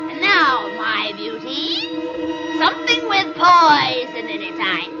poison in it, I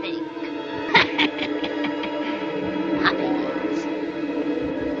think.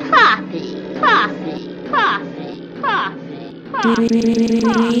 Poppy.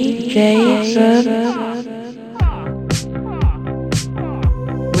 DJ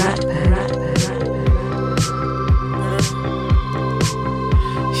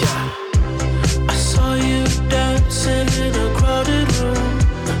I saw you dancing in a crowded room.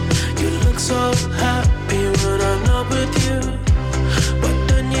 You look so happy when I'm not with you. But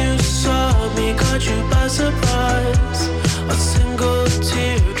then you saw me, caught you by surprise. A single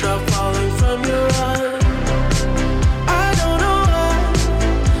teardrop falling from your eye.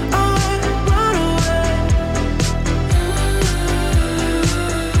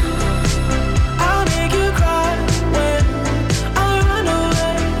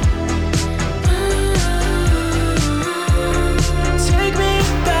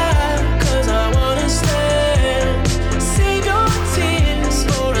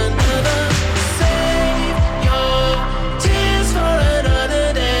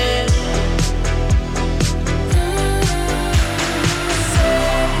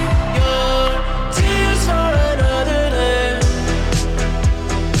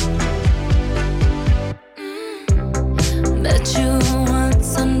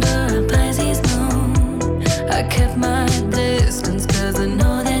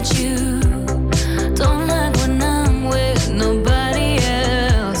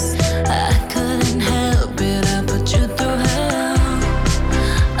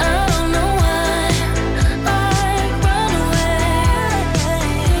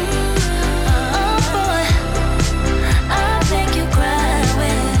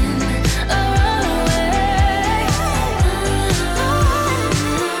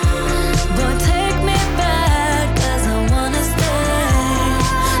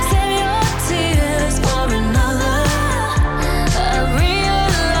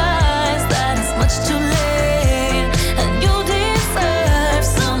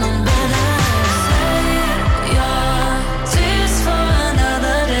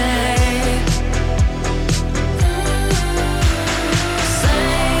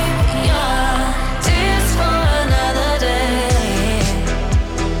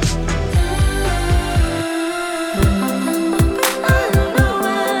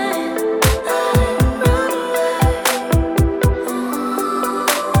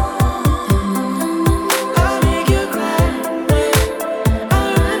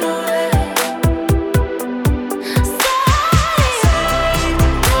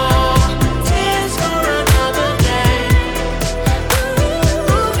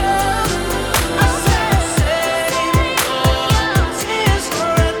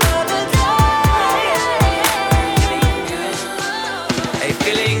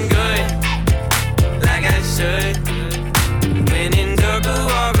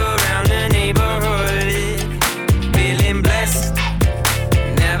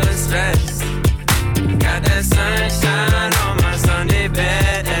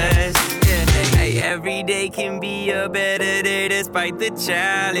 The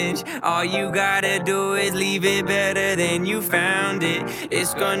challenge, all you gotta do is leave it better than you found it.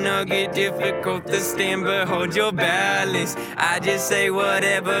 It's gonna get difficult to stand, but hold your balance. I just say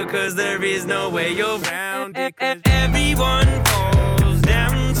whatever, cause there is no way around it. Everyone falls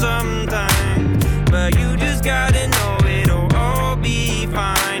down sometime, but you just gotta know it'll all be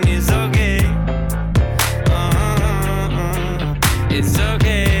fine. It's okay. It's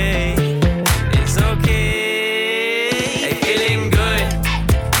okay. It's okay.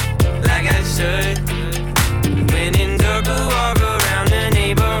 When in dark, walk around the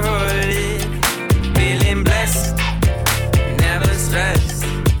neighborhood, feeling blessed, never stressed.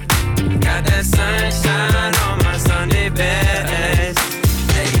 Got that sunshine on my Sunday best.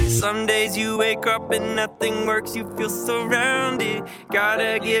 Hey, some days you wake up and nothing works, you feel surrounded.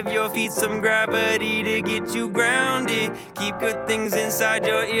 Gotta give your feet some gravity to get you grounded. Keep good things inside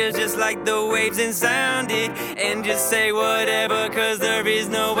your ears just like the waves and sound it. And just say whatever, cause there is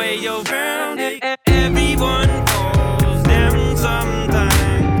no way you're around it. Everyone falls down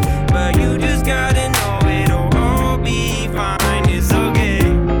sometime, but you just gotta know it'll all be fine. It's okay.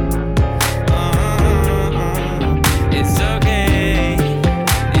 It's okay.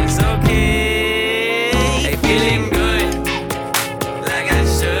 It's okay. Hey, feeling good, like I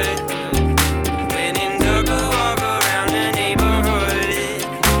should. When in dark, walk around the neighborhood,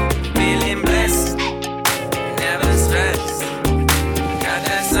 feeling blessed, never stressed. Got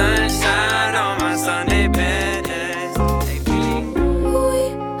that sunshine on my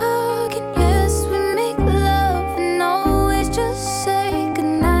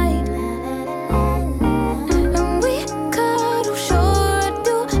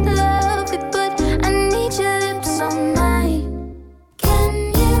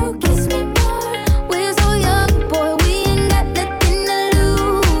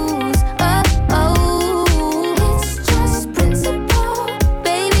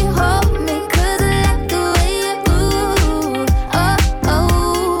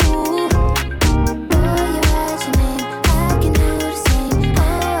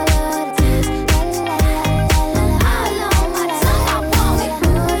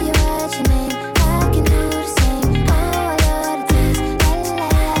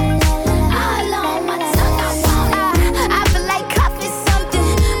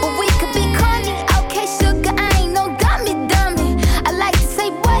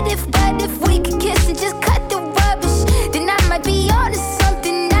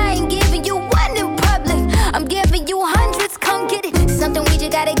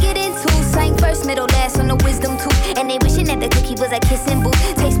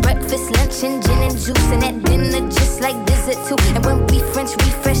pushing gin and juice and that dinner just like dessert too. And when we French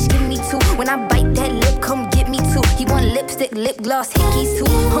refresh, give me two. When I bite that lip, come get me two. He want lipstick, lip gloss, hickeys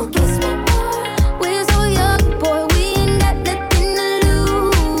too. Kiss me more. We're so young, boy. We ain't got nothing to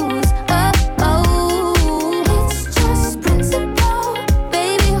lose. Oh, oh. It's just principle.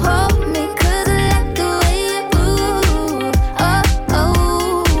 Baby, hold me, 'cause I like the way you move. Oh,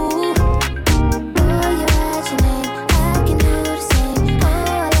 oh. Oh, you write your name, I can do the same. Oh,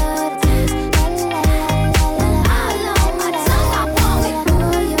 I love the taste. La la la la la. All on my tongue, I want it.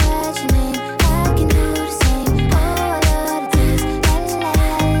 Oh, you write your name, I can do the same. Oh, I love the taste. La la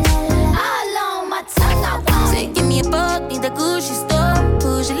la la la. All on my tongue, I want it. Say, give me a buck, need the Gucci store.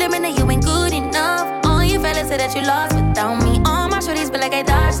 Push your limit, now you ain't good enough. All you fellas say that you lost without me. All my shorties feel like I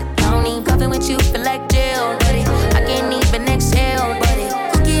dodged the county. Cuffing with you feel like jail, buddy. I can't even exhale, buddy.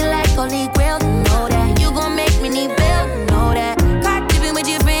 Cookie like holy grail, you know that. You gon' make me need bail, you know that. Caught dipping with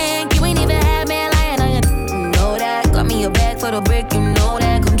your friend, you ain't even had man lying on you, you know that. Got me a bag for the brick, you know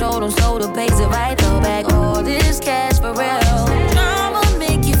that. Control them soda, pays it right though back. All this cash for real. I'ma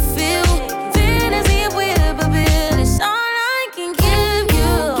make you feel fantasy with a bill. It's all I can give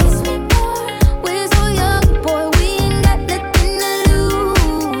you. Kiss me more. We're so young, boy. We ain't got nothing to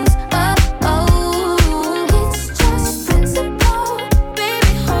lose. Oh, oh. It's just principle.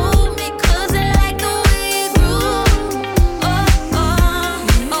 Baby, hold me, 'cause I like the way you groove. Oh,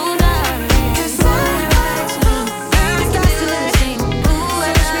 oh, oh, darling. 'Cause I like you. I got to let you. Ooh,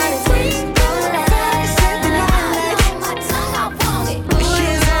 I love it. Set the night. On my tongue, I want it.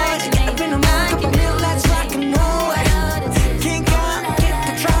 She's like, up in the mood, cup of milk, let's rock and roll. King Kong, get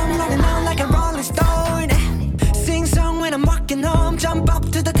the drum, rolling on like a rolling stone. Sing song when I'm walking home, jump up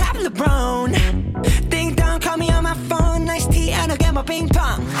to the top of the brown. Ding dong, call me on my phone, nice tea, and I'll get my ping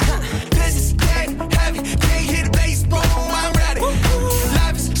pong. This is getting heavy. Can't hear the bass, boom, I'm ready.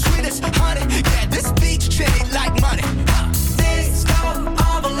 Life is sweet as honey. Yeah, this beach treated like money. Disco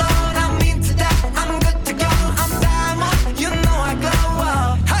overload, I'm into that, I'm good to go. I'm diamond, you know I glow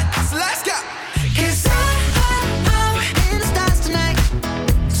up. Hey, so let's go. 'Cause I'm in the stars tonight.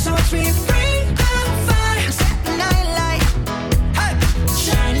 So watch me bring the fire, set the night light. Hey,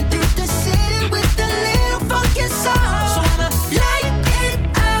 Shining through the city with a little funky soul. So I'ma light it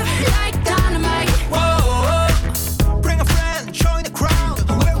up like dynamite. whoa. Bring a friend, join the crowd.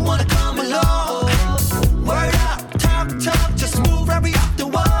 Whoever wanna come along. Word up, talk, just move right we off the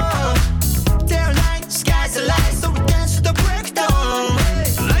wall. Daylight, sky's the light, so we dance to the break of dawn.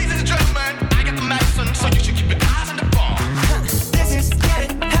 Ladies and gentlemen, I got the medicine, so you should keep your eyes on the ball. This is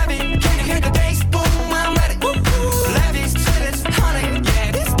getting heavy. Can you hear the bass? Boom, I'm ready. Life is sweet as honey. Yeah,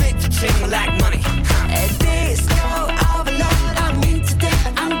 this beach treated like money. Disco overload, I'm into that,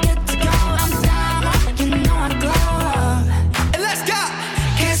 I'm good to go. I'm diamond, you know I glow up. And let's go.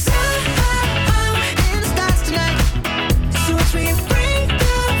 'Cause I'm in the stars tonight. So watch me bring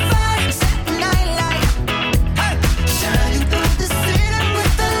the fire, set the night light. Hey, Shining through the city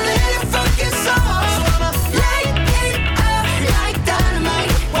with a little funky soul. So I'ma light it up like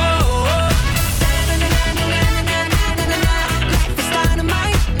dynamite. whoa. Life is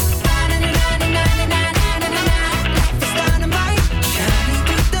dynamite. Life is dynamite. Shining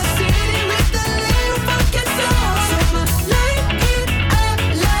through the city with a little funky soul. So I'ma light it up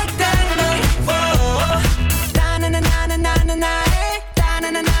like dynamite. Light it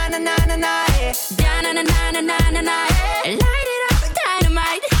up,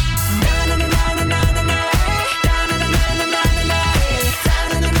 dynamite.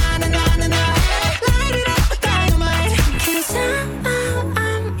 Light it up, dynamite. 'Cause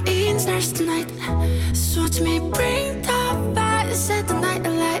I'm in stars tonight. So watch me bring the fire, set the night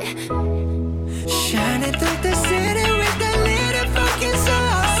alight. Shining through the city with a little fucking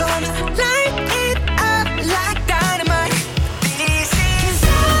soul. So I'ma light it up like dynamite. This is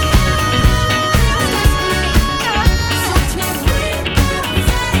so watch me bring the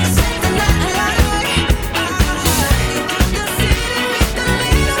fire, set the night alight. Shining through the city with a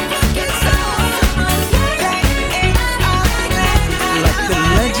little fucking soul. So I'ma light it up Like the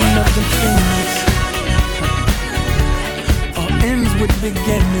legend of the phoenix, all ends with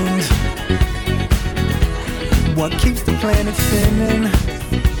beginnings. What keeps the planet spinning?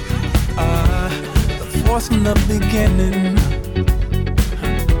 The force from the beginning.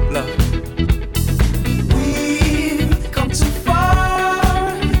 Love. We've come too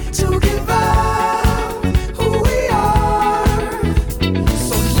far to give up who we are.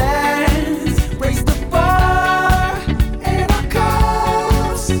 So let's raise the bar and our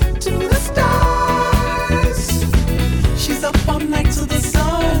cups to the stars. She's up all night to the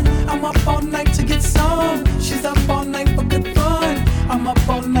sun. I'm up all night to get some. She's up all night for good fun. I'm up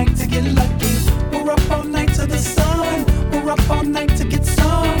all night to get lucky.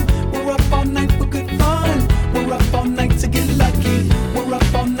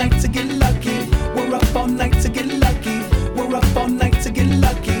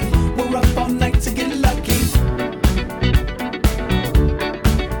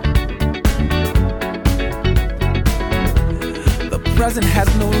 has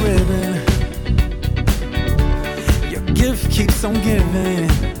no ribbon. Your gift keeps on giving.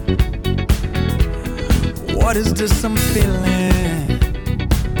 What is this I'm feeling?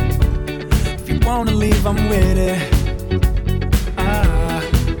 If you wanna leave, I'm with it.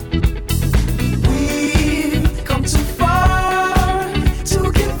 We've come too far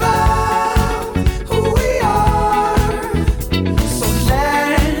to give up who we are. So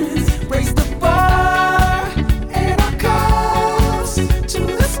let's raise the bar and our cups to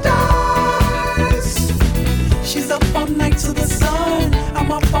the stars. She's up all night to the sun.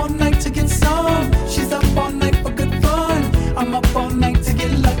 I'm up all night to get some. She's up all night for good fun. I'm up all night to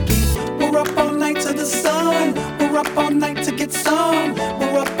get lucky. We're up all night to the sun. We're up all night to get some.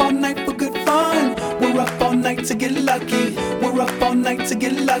 We're up all night for good fun. We're up all night to get lucky. We're up all night to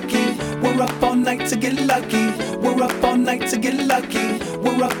get lucky. We're up all night to get lucky. We're up all night to get lucky.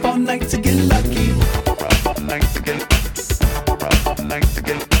 We're up all night to get lucky. We're up all night to get. We're up all night to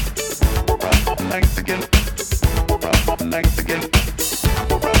get. We're up all night to get. We're up all night to get.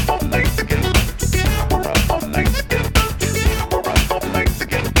 We're up all night to get. We're up all night to get. We're up all night to get. We're up all night to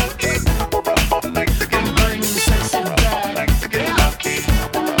get.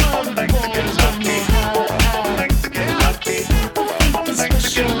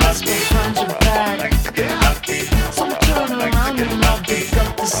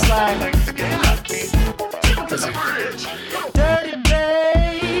 Dirty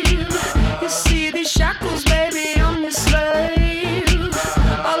babe, you see these shackles, baby, I'm your slave.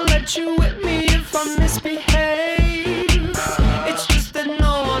 I'll let you whip me if I misbehave. It's just that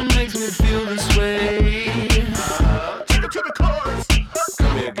no one makes me feel this way. Take it to the chorus.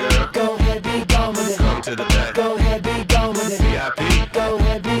 Come here, girl. Go ahead, be gone with it. Come to the back. Go ahead, be gone with it. VIP. Go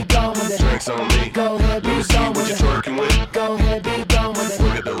ahead, be gone with it. Drinks on me. Go ahead, be Let me see gone what with you're it. twerking with. Go ahead, be gone with it.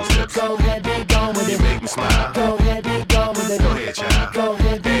 Look at those hips. Go ahead, be gone with You it. make me smile. Go ahead, be gone with it. Go ahead, child. Go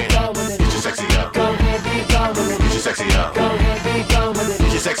ahead, be gone with it. Get your sexy out. Go ahead, be gone with it. Get your sexy out. Go ahead, be gone with it.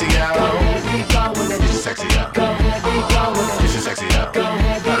 Get your sexy out. Go ahead, be gone with it. Get your sexy out. Go ahead, be gone with it. Get your sexy out. Go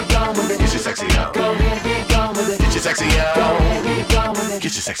ahead, be gone with it. Get your sexy out. Go ahead, be gone with it. Get your sexy out. Go ahead, be gone with it.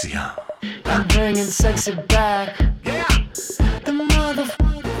 Get your sexy out. I'm bringing sexy back. Yeah. The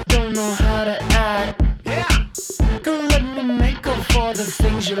motherfucker don't know how to act. Yeah. Go let me make up for the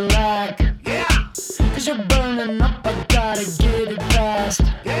things you lack. Yeah. Cause you're burning up, I gotta get it fast.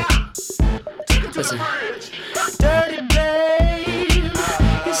 Yeah. Take it to Listen. the bridge. Dirty babe,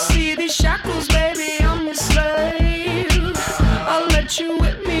 you see these shackles, baby, I'm your slave. I'll let you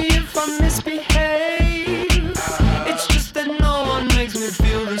whip me if I misbehave. It's just that no one makes me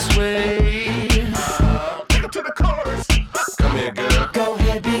feel this way. Take it to the chorus. Come here, girl. Go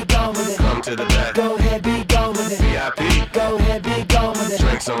ahead, be gone with it. Come to the back. Go ahead, be gone with it. VIP. Go ahead, be gone with it.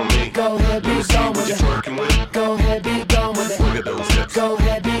 Drinks on me. Go ahead, Let be me see gone what with you're it. twerking with. Go ahead, be gone with it. Look at those hips. Go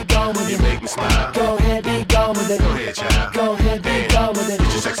ahead, be gone with You it. make me smile. Go ahead, be gone with it. Go ahead, child. Go ahead, be gone with it.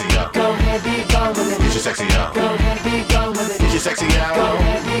 Get your sexy out. Go ahead, be gone with it. Get your sexy out. Go ahead, be gone with it. Get your sexy out. Go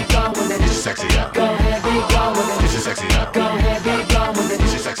ahead, be gone with it. Get your sexy out. Go ahead, be gone with it. Get your sexy out. Go ahead, be gone with it.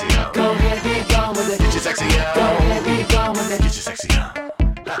 Get your sexy out. Go ahead, be gone with it. Get your sexy out. Go ahead, be gone with it. Get your sexy out.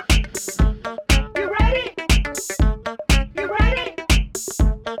 You ready? You ready?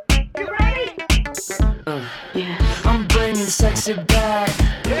 You ready? Yeah, I'm bringing sexy back.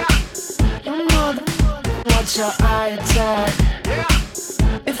 Yeah. You motherfucker, watch your eye attack. Yeah.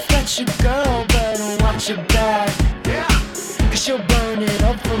 If that's your girl, better watch your back. Yeah. Cause she'll burn it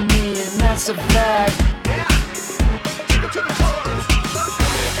up for me, and that's a fact. Yeah. Take it to the chorus.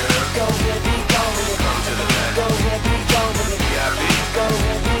 Come here, girl. Go ahead, be gone with it. Come to the back. Go ahead, be gone with it. VIP. Go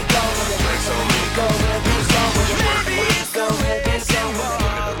ahead, be gone with it. Drinks on me. Go ahead, be gone with it. Baby, it's Go ahead, be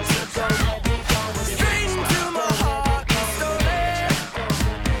gone with it. Go ahead, be gone with it. Straight into my heart, you stole it.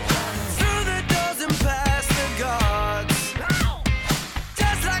 Through the doors and past the guards.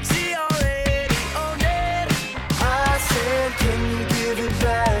 Just like she already owned it. I said, can you give it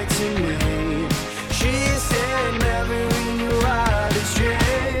back to me? She said, never in your eyes.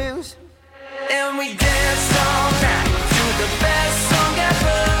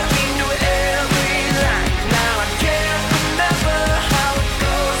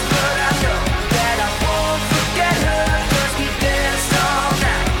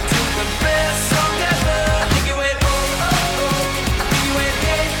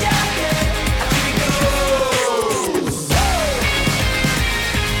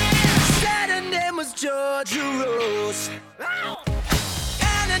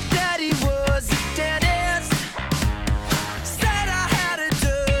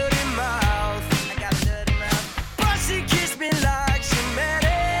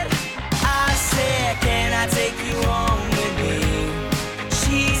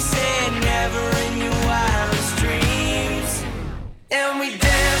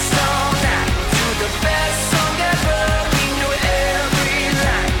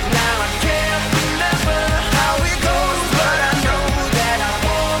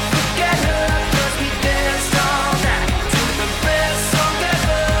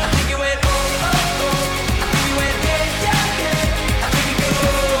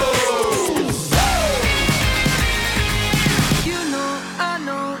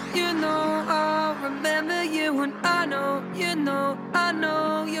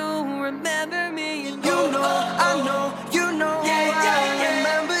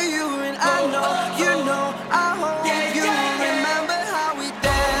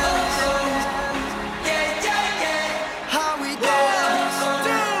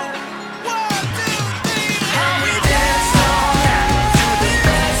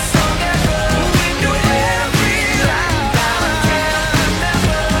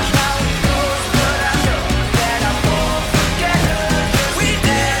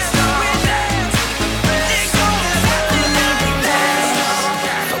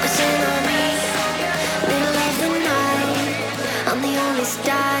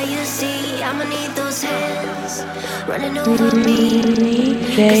 fly, you see, I'ma need those hands running over me.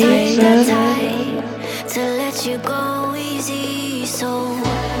 'Cause I ain't got time to let you go easy. So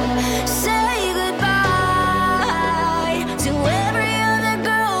say goodbye to every other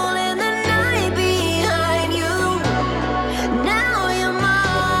girl in the night behind you. Now you're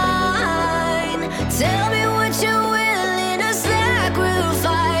mine. Tell me what you're willing to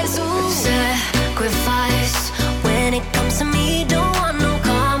sacrifice. Ooh. Sacrifice when it comes to me. Don't want no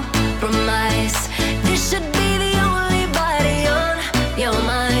compromise. This should be the only body on your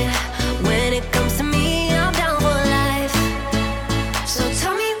mind. When it comes to me, I'm down for life. So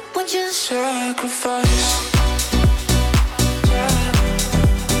tell me what you sacrifice.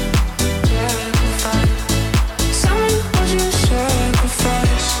 Tell me what you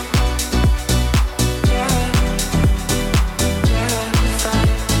Sacrifice.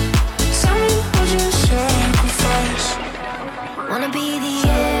 Tell me what you Sacrifice. wanna be the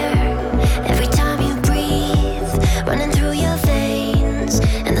air every time you breathe, running through your veins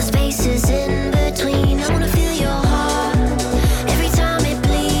and the spaces in between. I wanna feel your heart every time it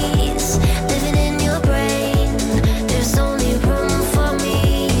bleeds, living in your brain. There's only room for me,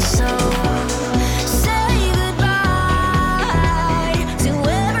 so say goodbye to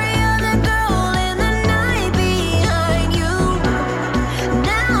every other girl in the night behind you.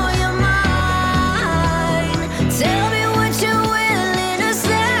 Now you're mine. Tell me what you're willing to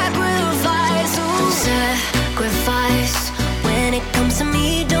sacrifice. Ooh. Sacrifice when it comes to me.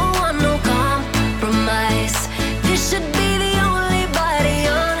 Don't want no compromise. This should be the only body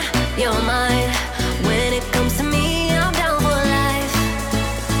on your mind. When it comes to me, I'm down for life.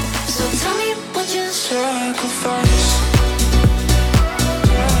 So tell me what you Sacrifice.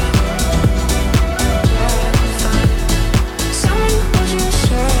 Tell me what you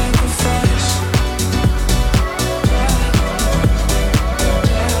Sacrifice.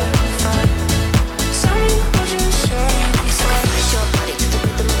 Tell me what you sacrifice your body to the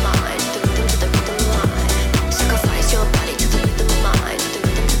rhythm of mine, to the rhythm, to the rhythm of mine. Sacrifice your body to the rhythm of mine, to the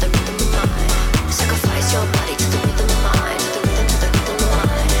rhythm, to the rhythm of mine. Sacrifice your body to the rhythm of mine, to the rhythm, to the rhythm of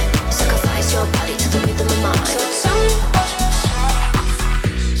mine. Sacrifice your body to the rhythm of mine. So tell me what you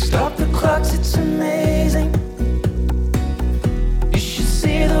Stop the clocks, it's amazing. You should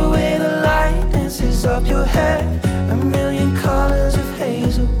see the way the light dances up your head. A million colors of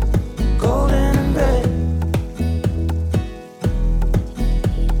hazel, golden and red.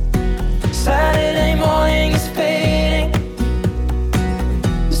 Saturday morning is fading.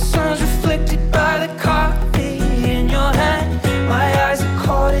 The sun's reflected by the coffee in your hand. My eyes are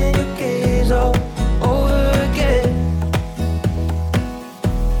caught in your gaze all over again.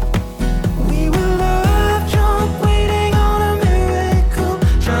 We were love drunk, waiting on a miracle,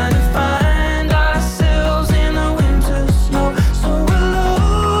 trying to find ourselves in the winter snow. So we're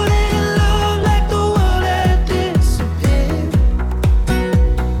loading in love like the world had disappeared.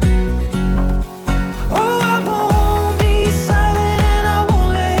 Oh, I won't be silent and I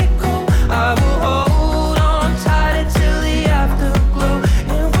won't let go. I will hold on tight until the afterglow.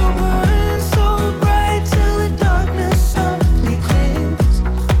 And we'll burn so bright till the darkness softly clears.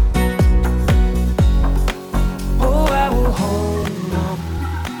 Oh, I will hold on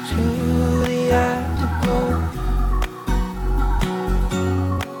to the afterglow.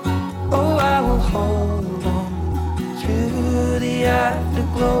 Oh, I will hold on to the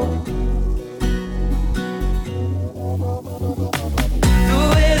afterglow. The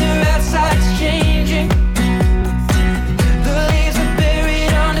weather outside's changing. The leaves are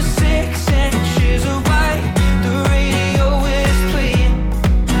buried under 6 inches of white. The radio is playing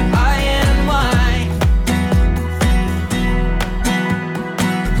I Am Mine.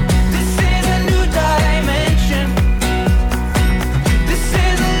 This is a new dimension. This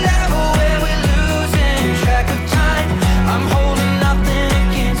is a level where we're losing track of time. I'm holding nothing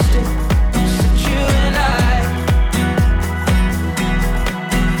against it.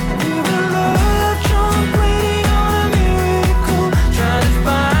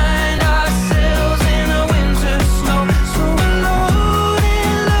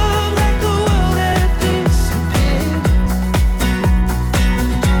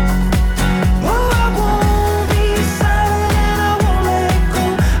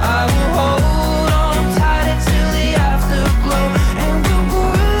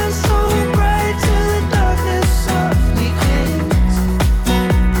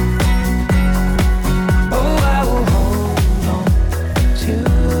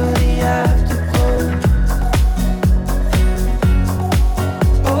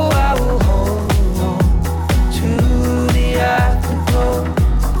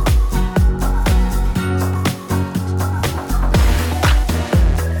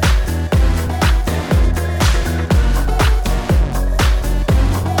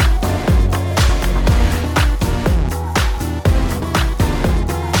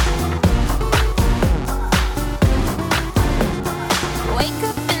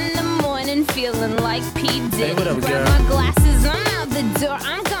 like P. Diddy. Hey, what up, Grab girl? my glasses, I'm out the door.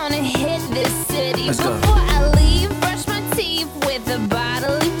 I'm gonna hit this city. Let's go. Before I leave, brush my teeth with a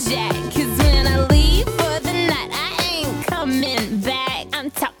bottle of Jack. 'Cause when I leave for the night, I ain't coming back.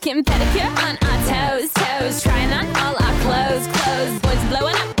 I'm talking pedicure on our toes, toes. Trying on all our clothes, clothes. Boys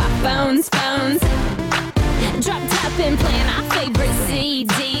blowing up our phones, phones. Drop top and playing our favorite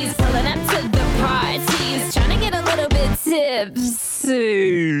CDs. Pulling up to the parties. Trying to get a little bit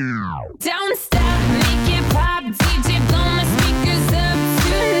tipsy. Don't stop, make it pop. DJ, blow my speakers up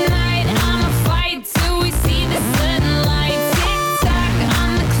tonight. I'ma fight till we see the sunlight. Tick tock on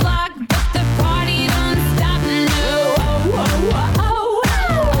the clock, but the party don't stop. No. Oh, oh, oh,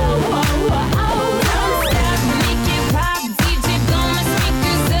 oh, oh, oh, oh. Don't stop, make it pop. DJ, blow my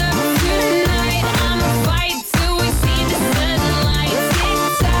speakers up tonight. I'ma fight till we see the sunlight. Tick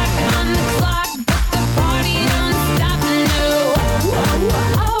tock on the clock, but the party don't stop. No. Oh,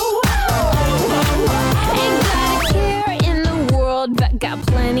 oh, oh, oh. Ain't got a care in the world, but got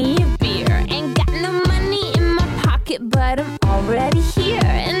plenty of beer. Ain't got no money in my pocket, but I'm already here.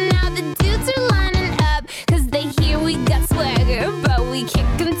 And now the dudes are lining up, 'cause they hear we got swagger. But we kick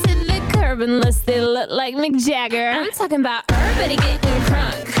them to the curb unless they look like Mick Jagger. I'm talking about everybody getting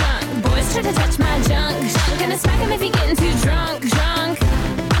crunk, crunk. Boys try to touch my junk, junk. Gonna smack him if he getting too drunk, drunk.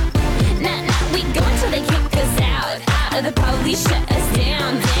 Nah, nah, we go until they kick us out, out. Of the police shut us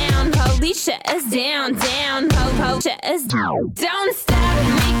down, down. Police shut us down, down. Po, shut us down. Don't stop,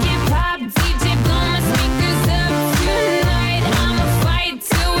 make it pop. DJ, blow my speakers up tonight. I'ma fight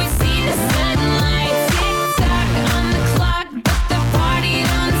till we see the sunlight. Tick tock on the clock, but the party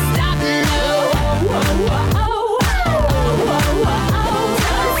don't stop. No. Oh, oh, oh, oh, oh, oh, oh.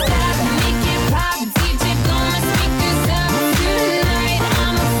 Don't stop, make it pop. DJ, blow my speakers up tonight.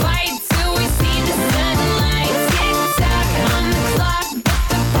 I'ma fight till we see the sunlight. Tick tock on the clock, but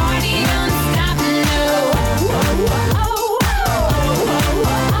the party don't stop. No. Oh, oh, oh, oh, oh,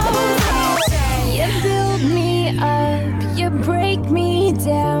 oh. You build me up, you break me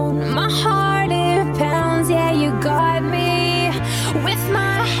down. My heart it pounds, yeah, you got me. With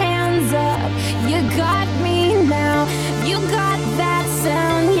my hands up, you got me now. You got that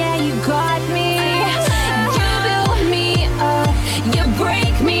sound, yeah, you got me. You build me up, you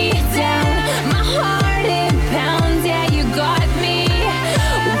break me down. My heart it pounds, yeah, you got me.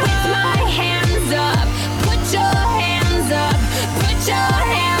 With my hands up, put your hands up, put your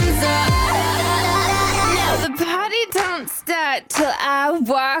hands up. Now the party don't start till I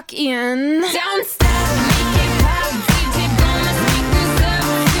walk in. Don't stop, make it pop. DJ, blow my speakers up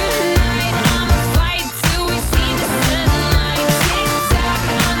tonight. I'ma fight till we see the sunlight. Tick tock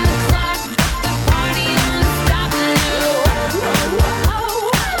on the clock, but the party don't stop. No. Oh,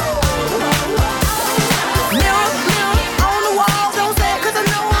 oh, oh, oh, oh. Mirror, mirror on the wall, don't say it 'cause I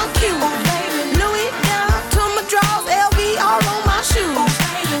know I'm cute. Louis down to my drawers, LV all on my shoes.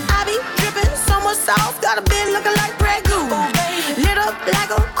 I be dripping so much sauce, got a bit looking like Grey Goose. Lit up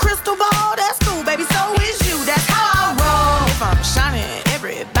like a crystal ball, that's cool, baby, so is you. That's how I roll. If I'm shining,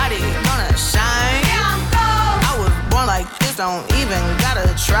 everybody gonna shine. I was born like this, don't even gotta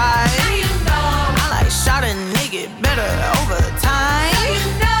try. I like shot a nigga better over time.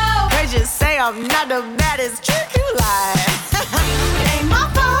 They just say I'm not the baddest trick you like. It ain't my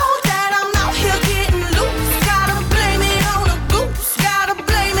fault that I'm out here getting loose. Gotta blame it on the goose. Gotta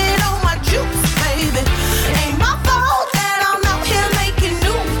blame it on my juice, baby. It ain't my fault that I'm out here making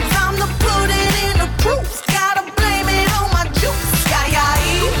news. I'm the put it in the proof. Gotta blame it on my juice. Yeah, yeah,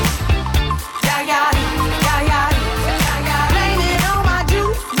 yeah, yeah, yeah, yeah, yeah. Blame it on my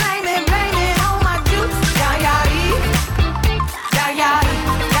juice. Blame it on my juice. Yeah, yeah, yeah, yeah,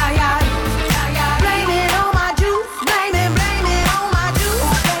 yeah, yeah, yeah. Blame it on my juice. Blame it on my juice.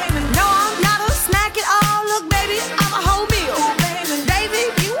 No, I'm not a snack at all. Look, baby, I'm a whole meal. David,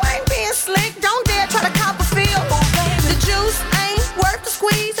 you ain't being slick. Don't dare try to cop a feel. The juice ain't worth the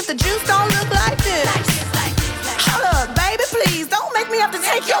squeeze if the juice don't look like this. Hold up, baby, please don't make me have to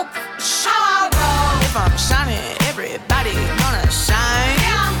take your shower. If I'm shining, everybody gonna shine.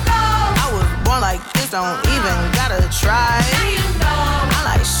 I was born like this, don't even gotta try. I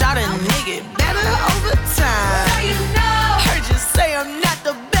like shot a nigga better over time. Heard you say I'm not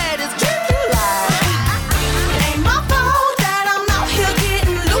the baddest trick you like. It ain't my fault that I'm out here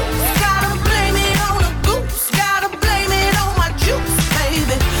getting loose. Gotta blame it on the goose. Gotta blame it on my juice,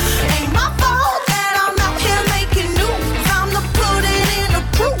 baby. It ain't my fault that I'm out here making news. I'm the put it in the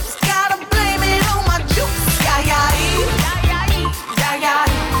proof. Gotta blame it on my juice. Yeah, yeah, yeah, yeah, yeah,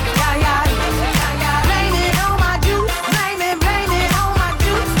 yeah, yeah, yeah. Blame it on my juice. Blame it on my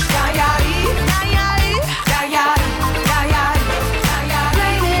juice. Yeah, yeah, yeah, yeah, yeah, yeah, yeah, yeah, yeah.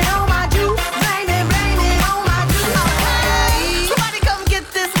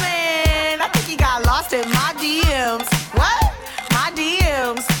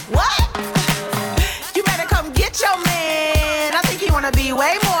 wanna be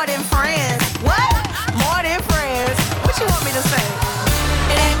way more than friends. What? More than friends. What you want me to say?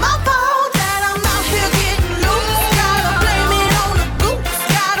 It ain't my fault that I'm out here getting loose. Gotta blame it on the goose.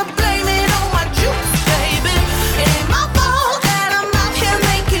 Gotta blame it on my juice, baby. It ain't my fault that I'm out here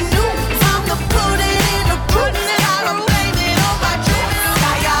making news. Time to put it in the proof. Gotta blame it on my juice.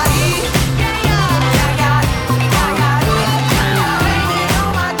 Yeah, yeah, yeah, yeah, yeah, yeah, yeah, yeah. Blame it on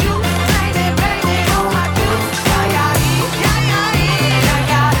my juice. Blame it on my juice. Yeah, yeah, yeah, yeah, yeah,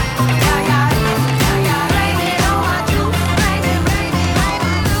 yeah, yeah, yeah, yeah. Blame it on my juice. Blame it, blame it, blame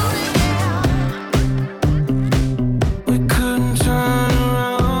it. We couldn't turn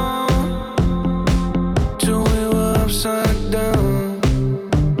around till we were upside down.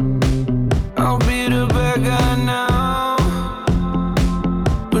 I'll be the bad guy now,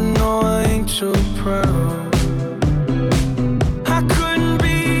 but no, I ain't too proud. I couldn't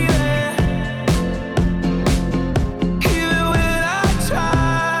be there, even when I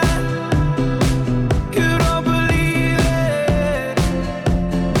tried. You don't believe it.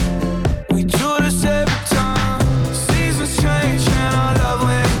 We do this every time. Seasons change and our love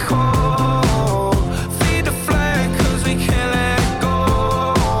went cold. Feed the flame 'cause we can't let go.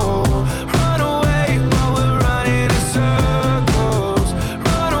 Run away while we're running in circles.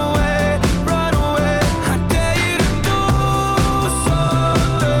 Run away, run away. I dare you to do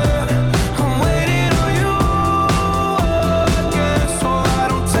something. I'm waiting on you again, so I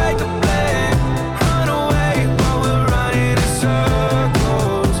don't take the blame. Run away while we're running in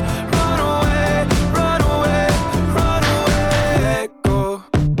circles. Run away, run away, run away. Let go.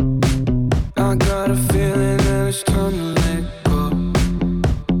 I got a feeling that it's time to let go.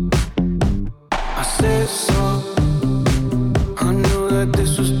 I said so. I knew that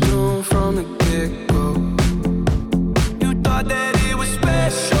this was doomed from the get-go. You thought that it was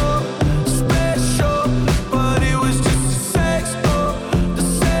special, special, but it was just a sex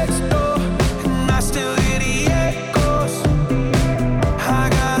door, and I still hear the echoes. I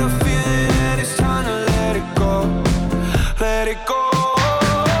got a feeling that it's time to let it go, let it go.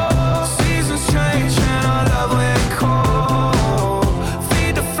 Seasons change and our love went cold.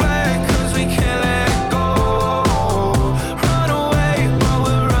 Feed the flame 'cause we can't let go. Run away while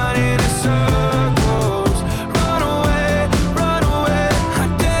we're running in circles. Run away, run away. I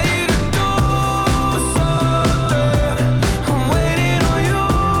dare you to do something. I'm waiting on you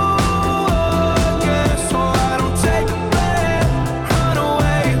again, so I don't take the blame. Run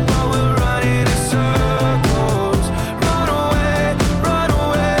away while we're running in circles. Run away, run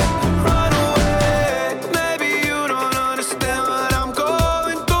away, run away. Maybe you don't understand what I'm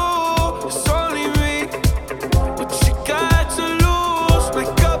going through. It's only me. What you got to lose?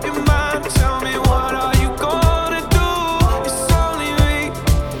 Make up your mind. Tell me, what are you gonna do? It's only me.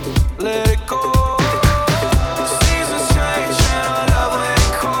 Let it go. Seasons change and our love went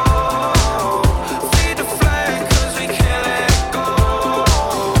cold. Feed the flame 'cause we can't let go.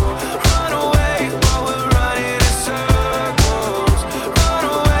 Run away while we're running in circles. Run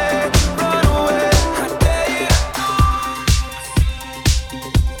away, run away. I dare you.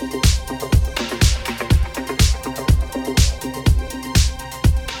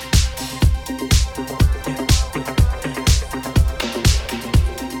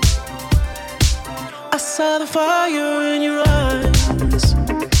 I saw the fire in your eyes.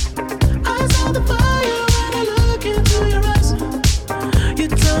 I saw the fire when I look into your eyes. You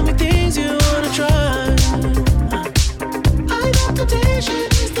tell me things you wanna try. I know temptation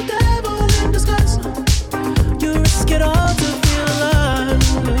is the devil in disguise. You risk it all to feel alive.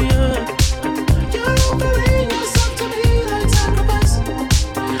 Yeah. You're offering yourself to me like sacrifice.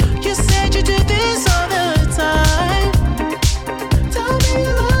 You said you do this all the time. Tell me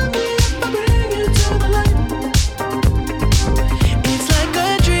you love me if I bring you to the light. It's like a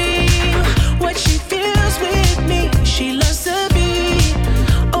dream, what she feels with me. She loves to be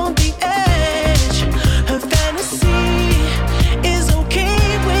on the edge. Her fantasy is okay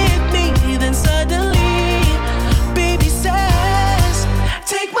with me. Then suddenly, baby says,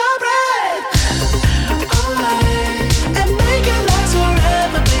 take my breath away and make it last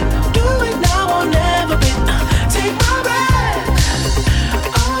forever, babe. Do it now or never, babe. Take my breath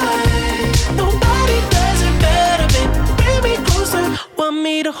away. Nobody does it better, babe. Bring me closer. Want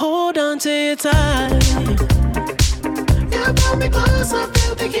me to hold on to you tight. You brought me closer,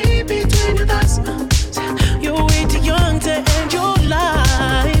 feel the heat between your thighs. You're way too young to end your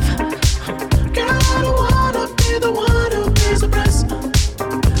life. Girl, I don't wanna be the one who pays the price.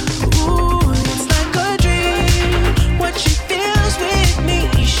 Ooh, it's like a dream, what she feels with me.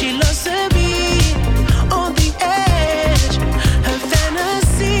 She loves to be on the edge. Her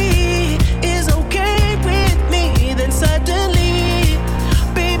fantasy is okay with me. Then suddenly,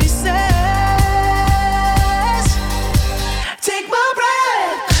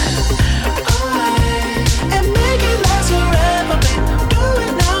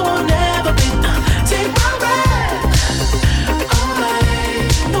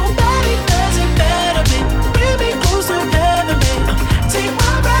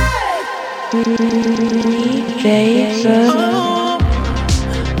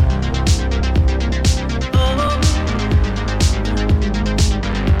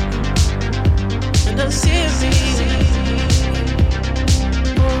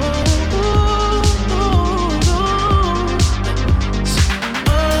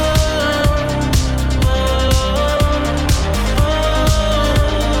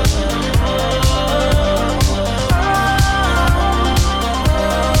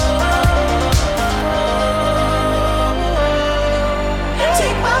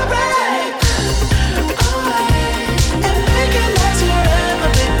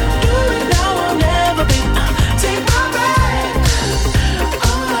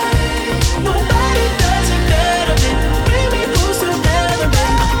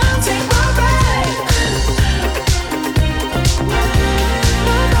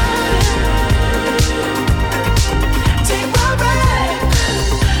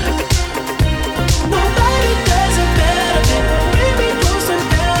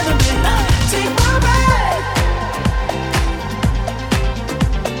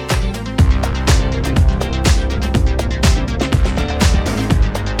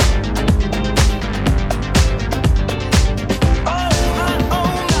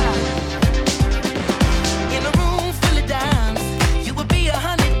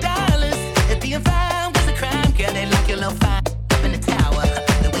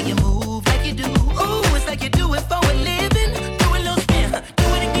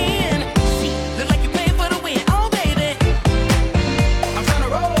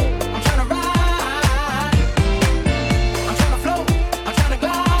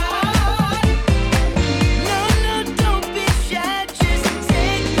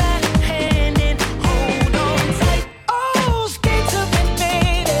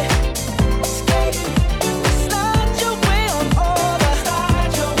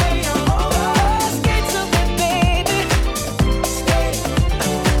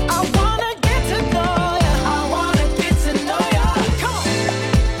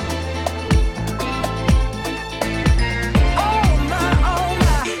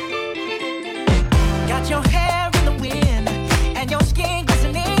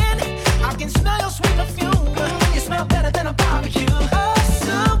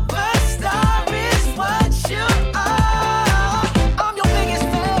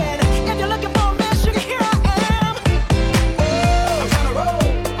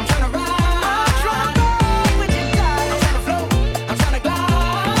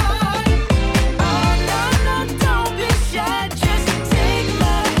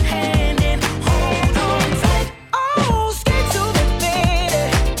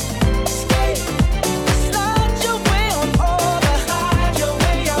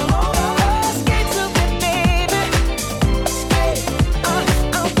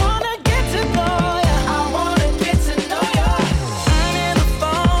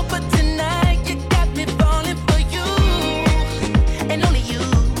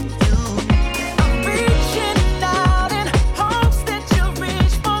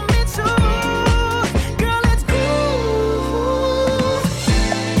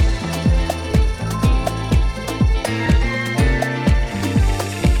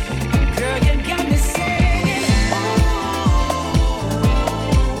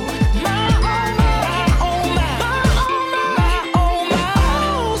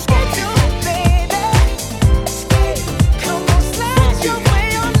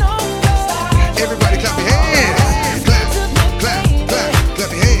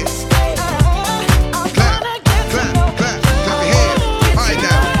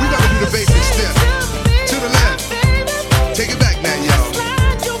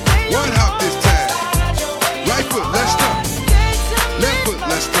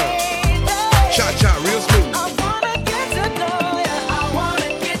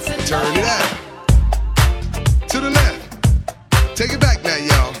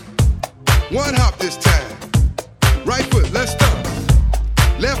 One hop this time. Right foot, let's stomp.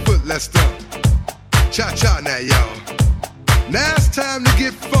 Left foot, let's stomp. Cha-cha now, y'all. Now it's time to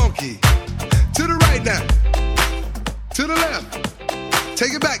get funky. To the right now. To the left.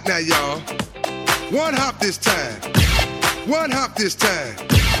 Take it back now, y'all. One hop this time. One hop this time.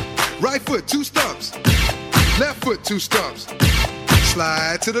 Right foot, 2 stumps. Left foot, 2 stumps.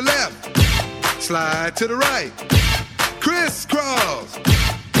 Slide to the left. Slide to the right. Crisscross.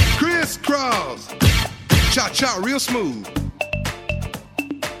 Crisscross. Cha-cha real smooth.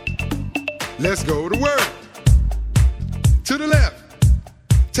 Let's go to work. To the left.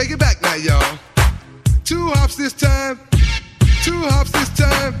 Take it back now, y'all. 2 hops this time. 2 hops this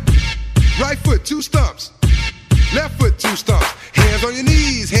time. Right foot, 2 stumps. Left foot, 2 stumps. Hands on your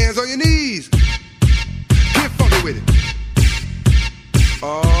knees, hands on your knees. Get funky with it.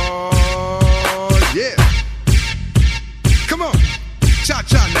 Oh, yeah. Come on.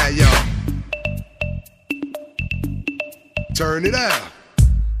 Cha-cha now, y'all. Turn it out.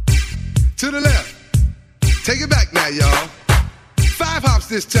 To the left. Take it back now, y'all. 5 hops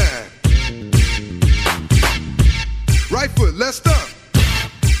this time. Right foot, let's stomp.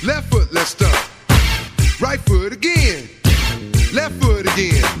 Left foot, let's stomp. Right foot again. Left foot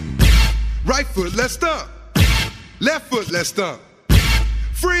again. Right foot, let's stomp. Left foot, let's stomp.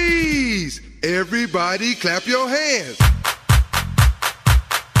 Freeze! Everybody clap your hands.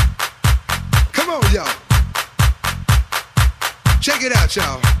 Come on, y'all. Check it out,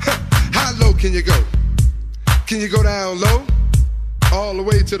 y'all. How low can you go? Can you go down low? All the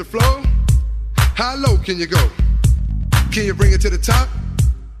way to the floor? How low can you go? Can you bring it to the top?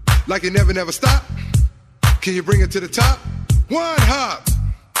 Like you never, never stop? Can you bring it to the top? 1 hop.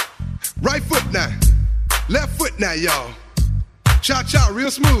 Right foot now. Left foot now, y'all. Cha-cha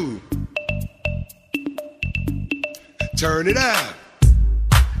real smooth. Turn it out.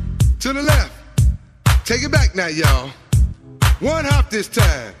 To the left. Take it back now, y'all. 1 hop this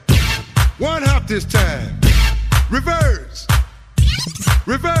time. 1 hop this time. Reverse.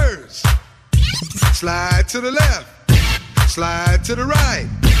 Reverse. Slide to the left. Slide to the right.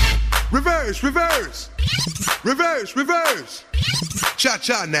 Reverse, reverse. Reverse, reverse.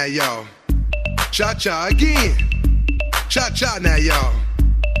 Cha-cha now, y'all. Cha-cha again. Cha-cha now, y'all.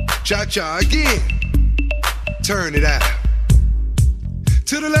 Cha-cha again. Turn it out.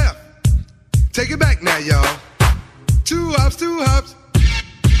 To the left. Take it back now, y'all. 2 hops, 2 hops.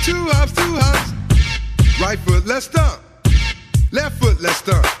 2 hops, 2 hops. Right foot, let's stomp. Left foot, let's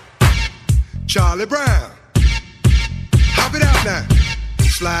stomp. Charlie Brown. Hop it out now.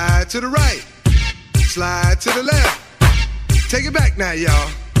 Slide to the right. Slide to the left. Take it back now,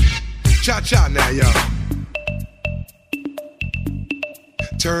 y'all. Cha-cha now, y'all.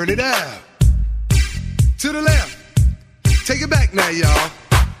 Turn it out. To the left. Take it back now, y'all.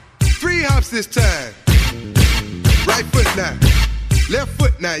 3 hops this time. Right foot now. Left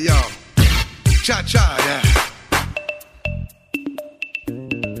foot now, y'all. Cha-cha now.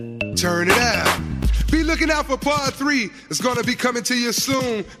 Turn it out. Be looking out for part 3. It's gonna be coming to you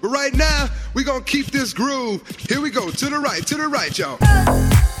soon. But right now, we gonna keep this groove. Here we go. To the right, y'all. To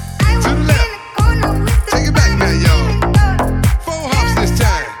the left. Take it back now, y'all. 4 hops this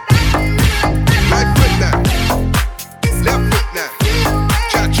time. Right foot now. Left foot now.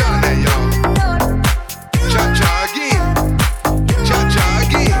 Cha-cha now, y'all. Cha-cha again. Cha-cha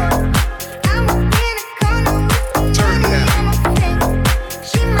again. Turn it out.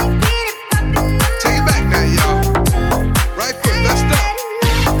 Take it back now, y'all. Right foot, let's stomp.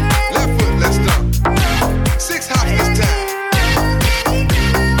 Left foot, let's stomp. 6 hops this time.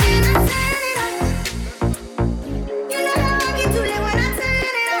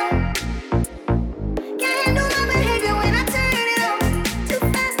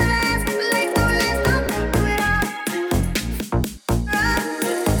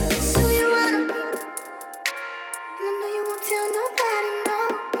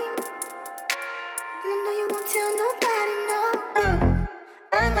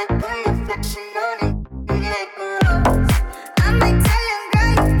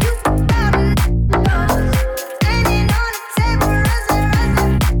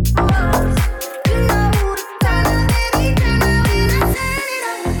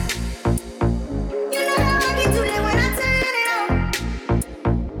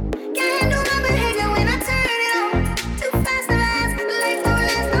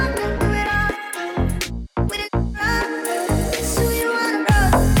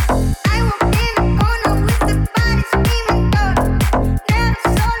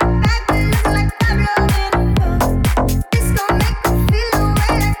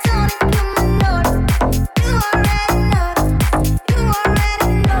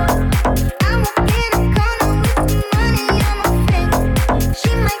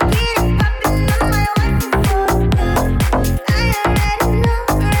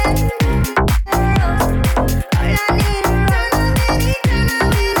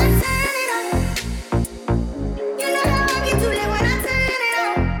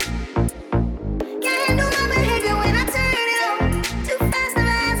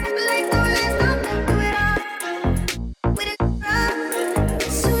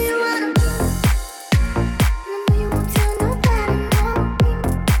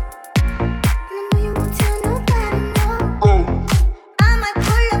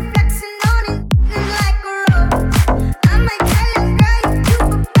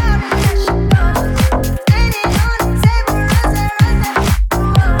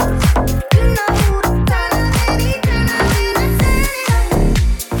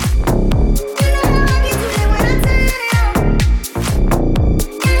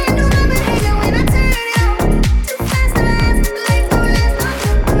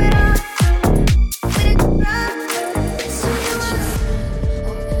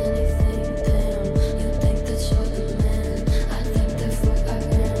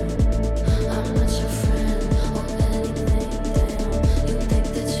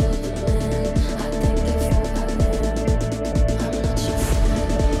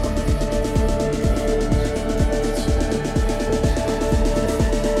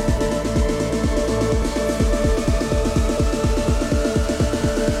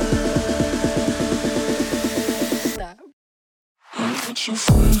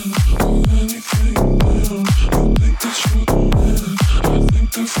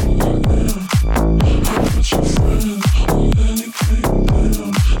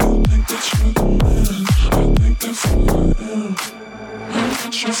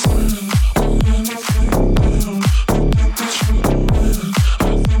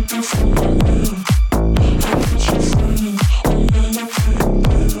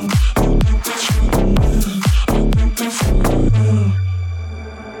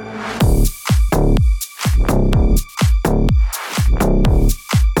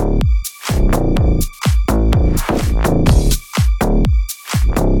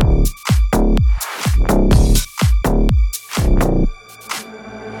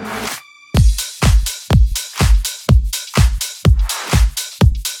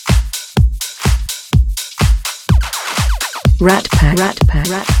 Rat Pack, Rat Pack,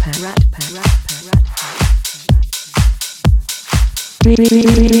 Rat Pack, Rat Pack, Rat Pack, Rat Pack.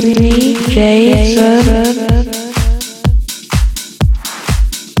 DJ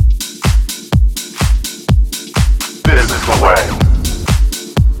This is the way.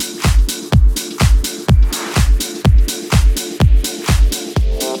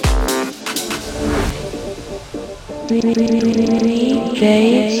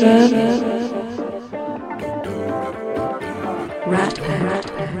 DJ Rat Pack, Rat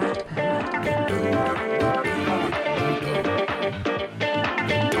Pack, Rat Pack.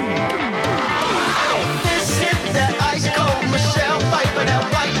 This hit that ice cold Michelle fight for that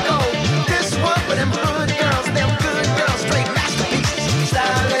white gold. This one for them hood girls, them good girls, straight masterpieces.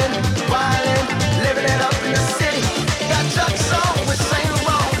 Styling, wildin', living it up in the city. Got Chuck's on with Saint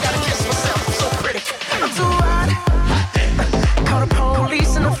Laurent. Gotta kiss myself, I'm so pretty. I'm too hot. Call the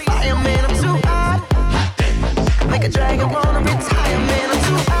police and the fireman. I'm too hot. Make a dragon wanna retire, man. I'm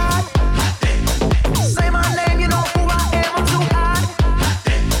too hot. Say my name, you know who I am. I'm too hot.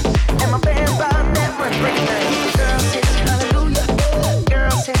 And my band bought that one break down. Girl says hallelujah.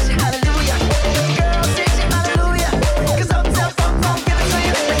 Girl says hallelujah. Girl says hallelujah. 'Cause Uptown Funk gon' give it to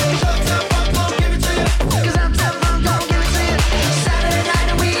you. Uptown Funk gon' give it to you. 'Cause Uptown Funk gon' give it to you. Saturday night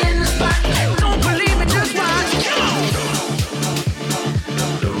and we in the spot. Don't believe me, just watch.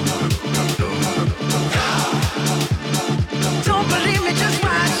 Don't believe me, just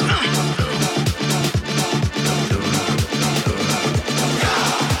watch.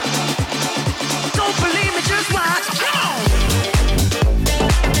 Don't believe me, just watch.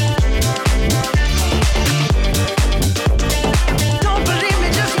 Don't believe me,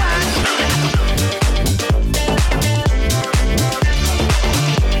 just watch.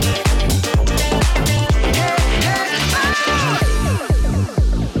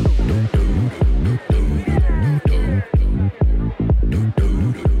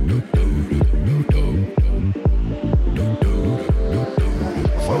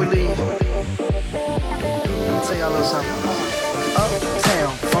 Before we leave, I'll tell y'all a little something.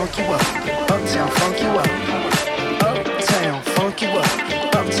 Uptown, funk you up. Uptown, funk you up. Uptown, funk you up.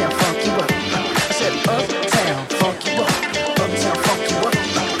 Uptown, funk you up. I said uptown, funk you up. Uptown, funk you up.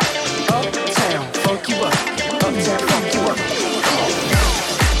 Uptown, funk you up. Uptown, funk you up.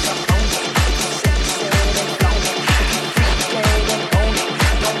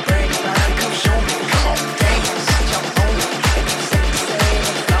 Don't brag about it, come show me. Come on, dance, jump on it.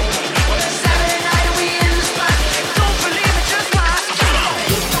 Saturday night and we in the spot. Don't believe it, just watch.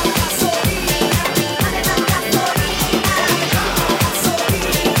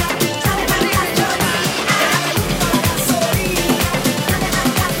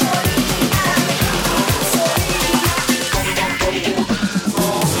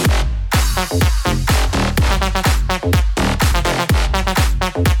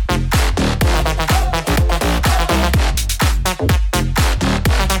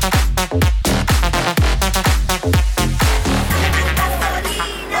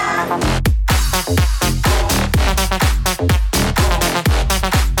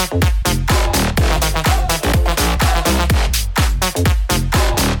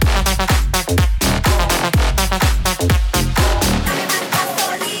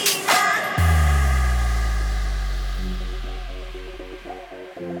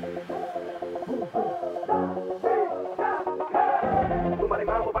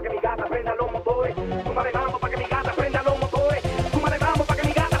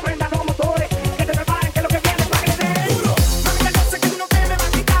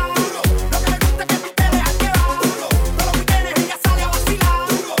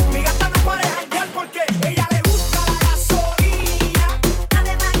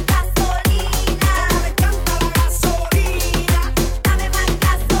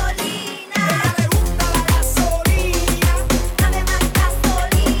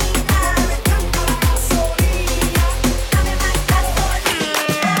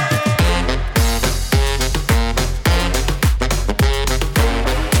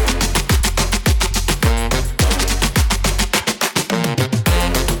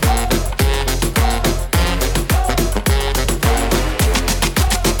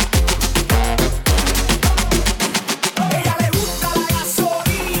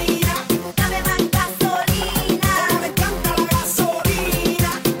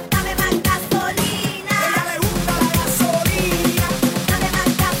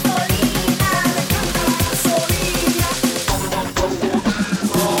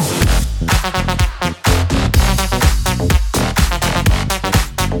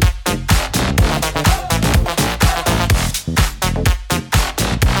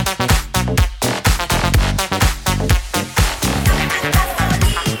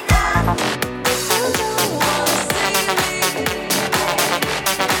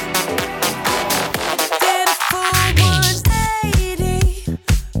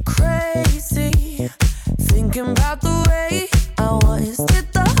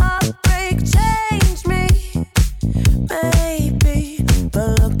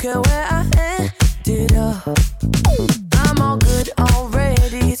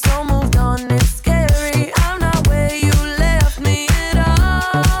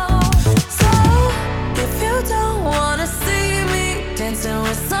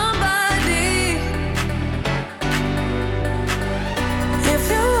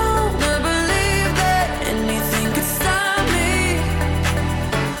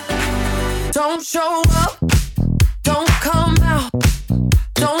 Don't show up, don't come out,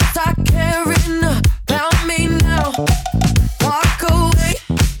 don't start caring about me now. Walk away,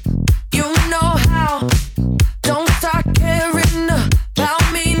 you know how. Don't start caring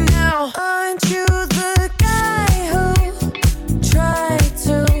about me now. Aren't you the guy who tried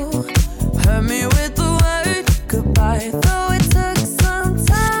to hurt me with the word goodbye? Though it took some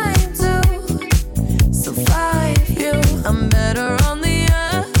time to survive you, I'm better on the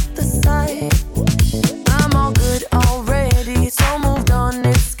other side. I'm all good already, so moved on,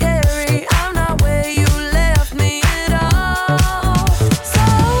 it's scary. I'm not where you left me at all. So,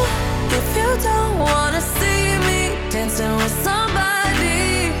 if you don't wanna see me dancing with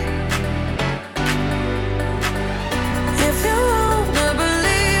somebody, if you wanna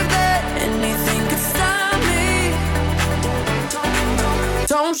believe that anything could stop me,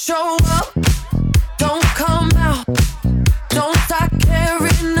 don't show up, don't come out, don't start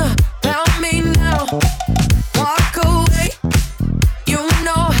caring about me now. Walk away, you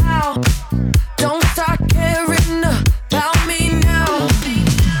know how. Don't start caring about me now.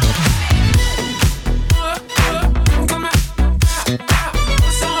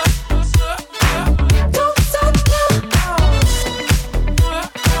 Don't stop now.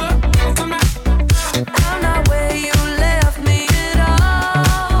 I'm not where you left me at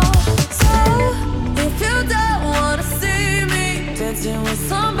all. So if you don't wanna see me dancing with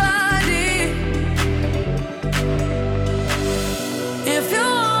somebody, if you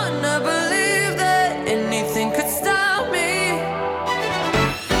wanna believe that anything could stop me,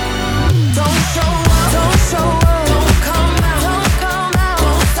 don't show up, don't show up, don't come out, don't come out,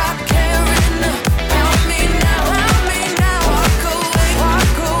 don't stop caring about me now, walk away,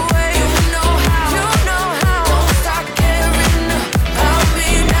 you know how, don't stop caring about me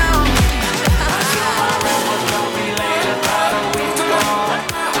now.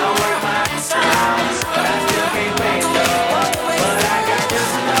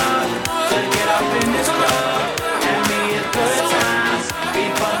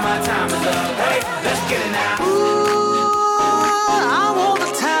 I want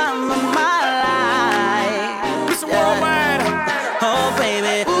the time of my life. It's worldwide. Oh,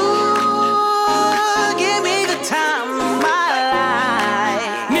 baby. Ooh, give me the time of my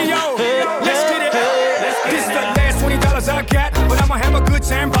life. Neo, let's get it. This is the last $20 I got, but I'ma have a good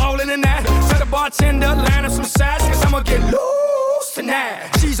time ballin' in that. Tell the bartender, line up some sides, cause I'ma get loose tonight.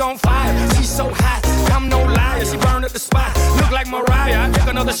 She's on fire, she's so hot, I'm no liar, she burned up the spot. Look like Mariah, I take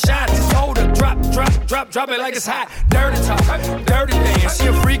another shot. Hold her, drop it like it's hot. Dirty talk, dirty dance. She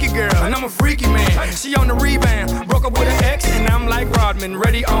a freaky girl, and I'm a freaky man. She on the rebound, broke up with an ex, and I'm like Rodman,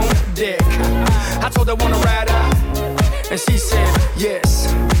 ready on deck. I told her wanna ride out, and she said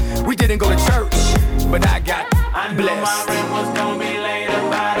yes. We didn't go to church, but I got blessed. My rent was gonna be late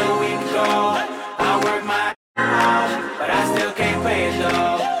about a week ago. I worked my out, but I still can't pay it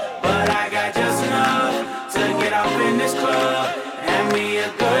though. But I got just enough to get off in this club. Have me a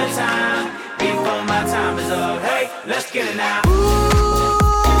good time before my time is up. Hey, let's get it now.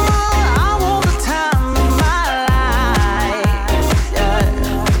 I want the time of my life.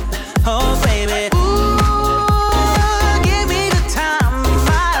 Yeah. Oh, baby. Ooh, give me the time of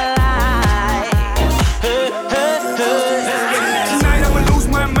my life. Tonight I'ma lose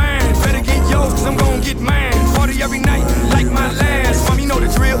my mind. Better get yours, cause I'm gon' get mine. Party every night, like my last. Mom, you know the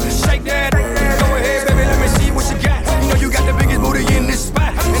drill. Shake that. Go ahead, baby, let me see what you got. You know you got the biggest booty in this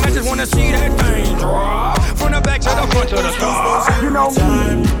spot. And I just wanna see that thing drop. From the back to the front to the top. You know me.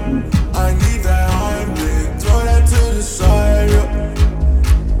 I need that heartbeat, throw that to the side, yeah.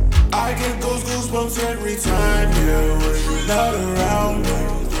 I get those goosebumps every time, yeah. When you're not around me,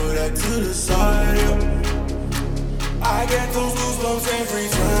 throw that to the side, yeah. I get those goosebumps every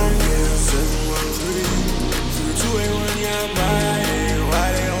time, yeah. 713 through 281, yeah, I'm riding. Why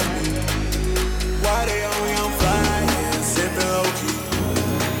they on me? Why they on me? I'm flying, sipping low key.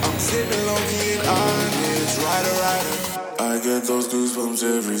 I'm sipping low key and honest, rider. I get those goosebumps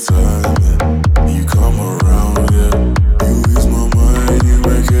every time, yeah. You come around, yeah. You ease my mind, you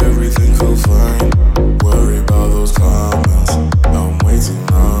make everything feel fine. Worry about those comments, I'm way too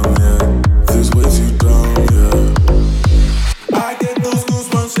numb, yeah. This way too dumb, yeah. I get those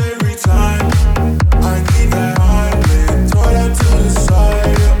goosebumps every time. I need that heartbeat, throw that to the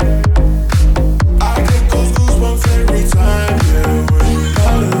side, yeah. I get those goosebumps every time, yeah. When you're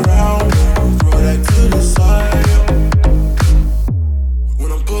not around, throw that to the side, yeah. When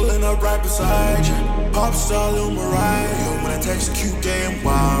I'm pulling up right beside you, pop star Lil Mariah. When I text cute gay and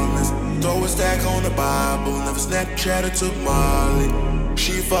wildness, throw a stack on the Bible. Never Snapchat or took Molly.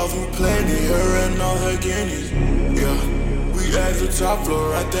 She fought through plenty, her and all her guineas. Yeah, we at the top floor,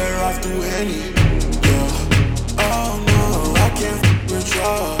 right there off the Henny. Yeah. Oh no, I can't with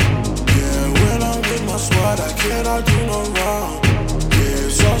y'all. Yeah, when I'm with my squad, I cannot do no wrong. Yeah,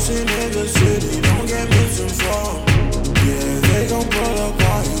 saucy nigga city, don't get misinformed. Yeah, they gon' pull up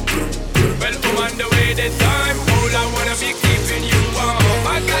on you. Well, I'm on the way this time. All I wanna be keeping you warm.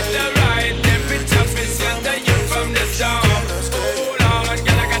 I got the right temperature for shelter you from the storm. Hold on,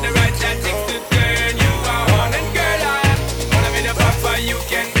 girl, I got the right tactics to turn you on. And girl, I wanna be the papa, you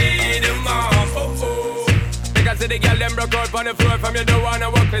can be the mom. Because the girl them broke out on the floor. From you don't wanna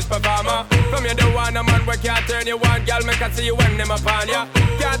work this performer. From you don't wanna man where can't turn you on. Girl, make I see you when them upon ya.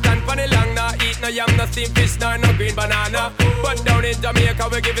 Can't stand for the long, nah. Eat no yam, no steamed fish, no green banana. But down in Jamaica,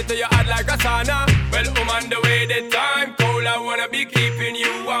 we give it to you hot like a sauna. Well, I'm on the way, the time cold, I wanna be keeping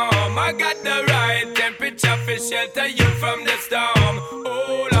you warm. I got the right temperature for shelter you from the storm.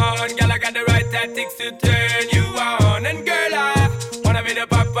 Hold on, girl, I got the right tactics to turn you on. And girl, I wanna be the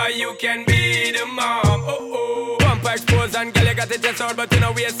papa, you can be the mom. Bumper exposed and girl, you got the chest out, but you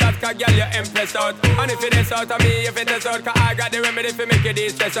know we a soft, cause girl, you impressed out. And if it is out of me, if it is out, cause I got the remedy for make you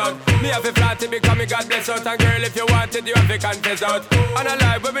de-stress out. Me have a flat to become me God bless out. And girl, if you want it, you have to confess out. And a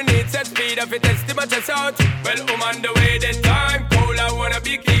life where we need set speed, if it is to my chest out. Well, I'm on the way, this time cold, I wanna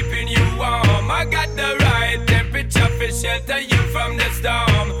be keeping you warm. I got the right temperature for shelter you from the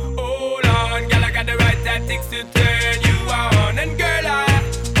storm. Hold on, girl, I got the right tactics to turn you on. And girl, I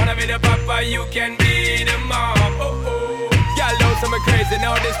wanna be the papa, you can be the mom. Girl, know some crazy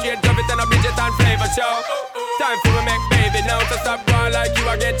now, this straight drop it and a Bridget and flavor show. Time for me make baby now, to stop going like you,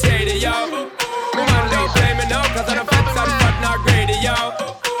 I get shady, yo. Woman, don't blame me now, cause I'm a fat and fat, not greedy, yo.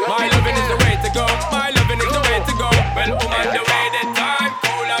 My loving is the way to go, my loving is the way to go. Well, woman, the way the time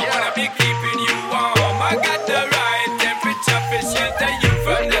cold, I wanna be keeping you warm. I got the right temperature for shelter you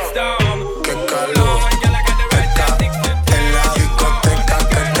from the storm. Qué calor, en la discoteca,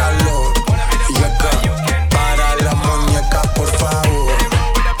 qué calor. Y acá, para la muñeca, por favor.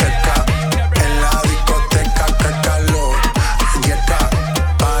 Acá, en la discoteca, qué calor. Y acá,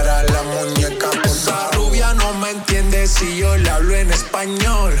 para la muñeca, por favor. Esa rubia no me entiende si yo le hablo en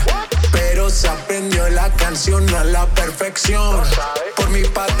español. Pero se aprendió la canción a la perfección. Por mi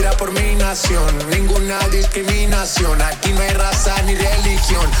patria, por mi nación, ninguna discriminación. Aquí no hay raza ni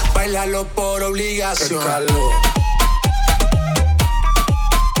religión, bailalo por obligación. Qué calor,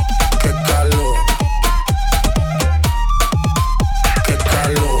 qué calor, qué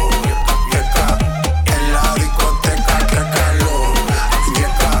calor. Y acá, en la discoteca, qué calor. Y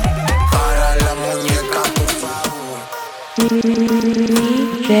acá, para la muñeca, por favor.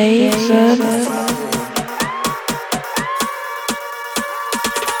 DJ Sub.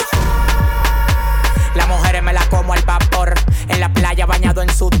 Las mujeres me las como al vapor. En la playa bañado en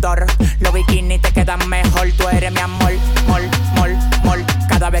sudor. Los bikinis te quedan mejor. Tú eres mi amor, mol, mol, mol.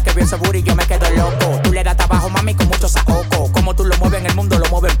 Cada vez que veo ese booty yo me quedo loco. Tú le das trabajo, mami, con mucho saoco. Como tú lo mueves en el mundo, lo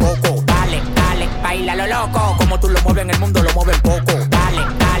mueven poco. Dale, dale, baila lo loco. Como tú lo mueves en el mundo, lo mueven poco. Dale,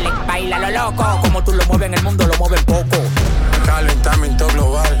 dale, baila lo loco. Como tú lo mueves en el mundo, lo mueven poco. Calentamiento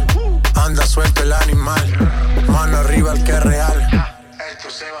global, anda suelto el animal. Mano arriba el que es real.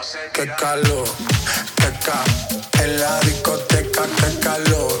 Qué calor, qué acá, en la discoteca, qué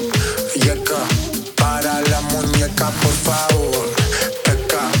calor. Y acá, para la muñeca, por favor. Qué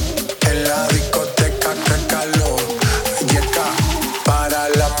acá, en la discoteca, qué calor. Y acá, para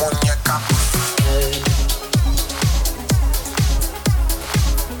la muñeca, por favor.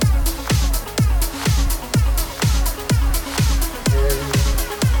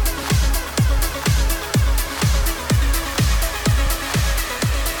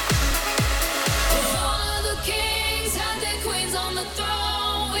 All of the kings had their queens on the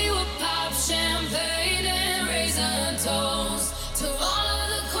throne.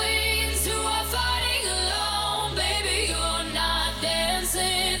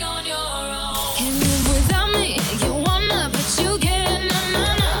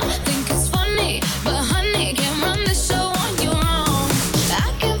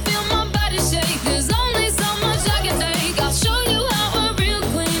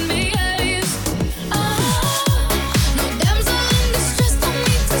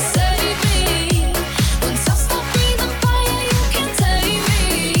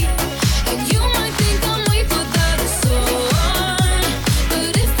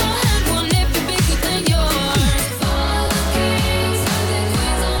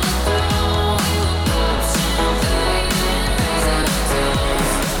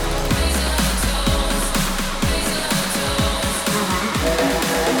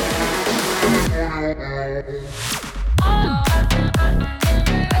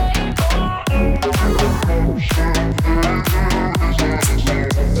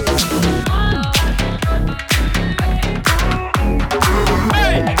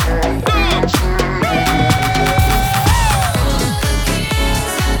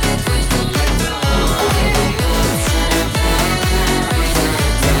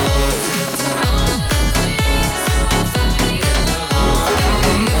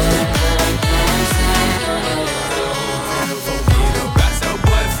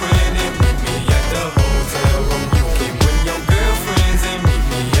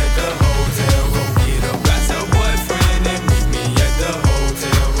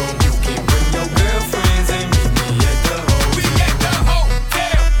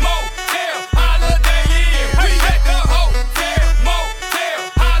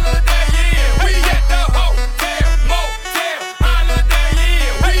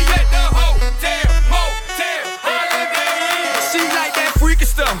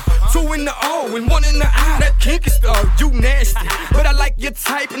 in the O and one in the I. That kinky stuff, you nasty. But I like your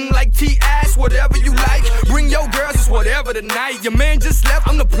type and like T-ass, whatever you like. Bring your girls, it's whatever tonight. Your man just left,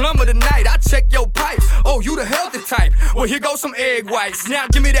 I'm the plumber tonight. I check your pipes, oh, you the healthy type. Well, here goes some egg whites. Now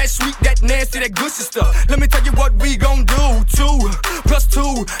give me that sweet, that nasty, that gushy stuff. Let me tell you what we gon' do. 2 plus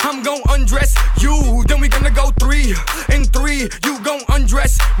 2, I'm gon' undress you. Then we gonna go 3 and 3, you gon'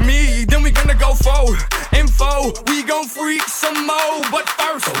 undress me. Then we gonna go 4 and 4, we gon' freak some more. But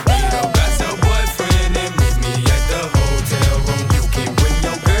first, so get up, got your boyfriend and meet me at the hotel room. You can bring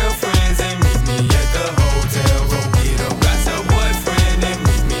your girlfriends and meet me at the hotel room. Get up, got your boyfriend and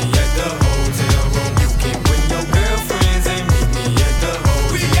meet me at the hotel room. You can bring your girlfriends and meet me at the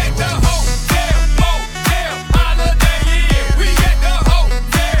hotel. We at the hotel, motel, Holiday Inn. We at the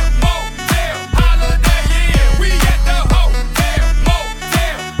hotel, motel, Holiday Inn. We at the hotel,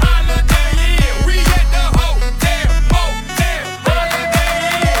 motel, Holiday Inn. We at the hotel, motel, Holiday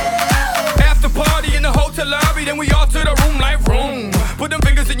Inn. After party in the hotel lobby, then we all to the room like room. Put them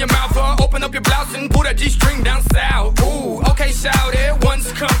fingers in your mouth, open up your blouse and pull that G-string down south. Ooh, okay, shout it.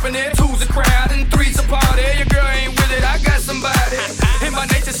 1's company, 2's a crowd, and 3's a party. Your girl ain't with it, I got somebody. In my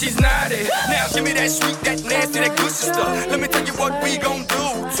nature, she's naughty. Now give me that sweet, that nasty, that gushy stuff. Let me tell you what we gon'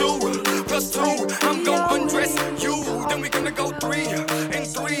 do. 2 plus 2, I'm gon' undress you. Then we gonna go 3 and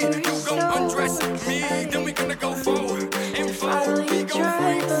 3, you gon' undress me. Then we gonna go 4 and 4, we gon'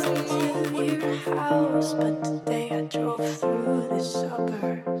 freak some more. Your house, but today I drove through the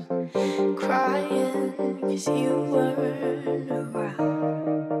suburbs, crying 'cause you weren't around.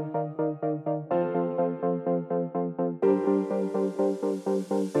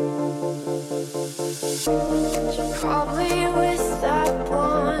 You're probably with that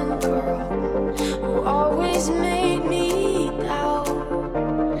one girl who always made me doubt.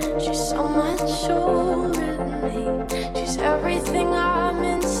 She's so much older than me. She's everything I'm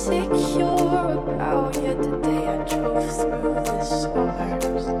insecure about. Yet today I drove through the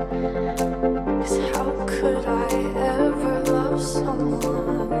suburbs. 'Cause how could I ever love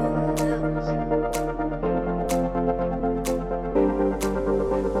someone else?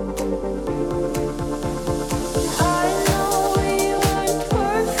 I know we weren't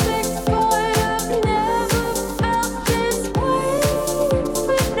perfect, but I've never felt this way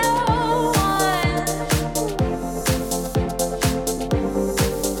for no one.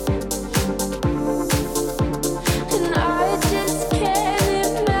 And I just can't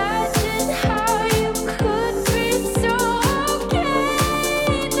imagine how you could be so okay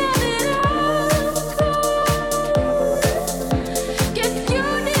now that I'm gone. Guess you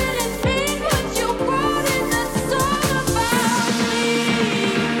didn't mean what you wrote in the song about me.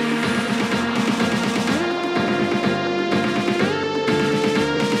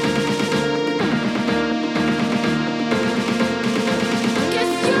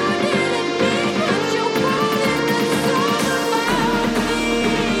 Guess you didn't mean what you wrote in the song about me.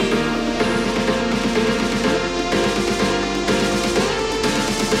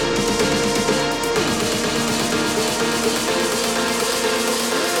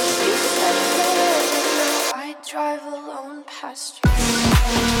 You said that I drive alone past you.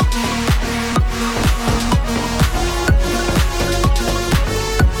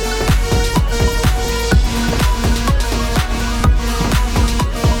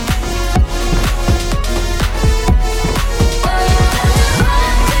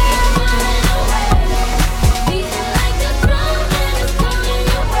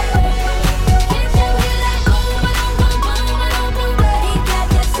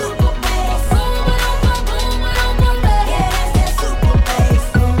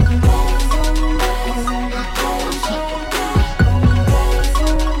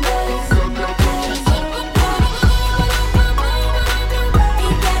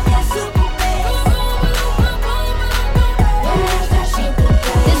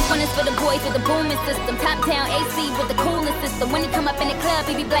 This one is for the boys with the booming system. Top down AC with the coolest system. When he come up in the club,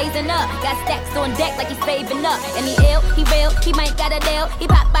 he be blazing up. Got stacks on deck like he's saving up. And he ill, he real, he might got a deal. He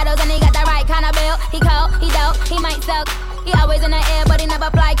pop bottles and he got the right kind of bill. He cold, he dope, he might sell. He always in the air, but he never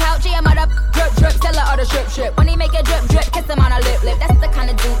fly couch. He a mother drip drip, seller or the strip. When he make a drip drip, kiss him on a lip. That's the kind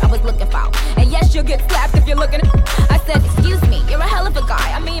of dude I was looking for. And yes, you'll get slapped if you're looking. I said, excuse me, you're a hell of a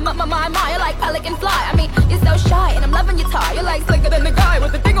guy. I mean, my, you're like pelican fly. I mean, you're so shy, and I'm loving your tie. You're like slicker than the guy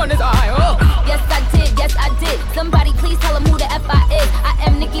with the thing on his eye. Oh, yes I did. Somebody please tell him who the F I is. I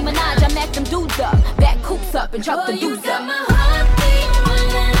am Nicki Minaj. I mack them dudes up, back coops up, and chop the dudes up. My heartbeat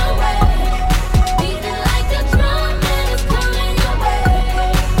running away, beating like a drum and it's coming your way.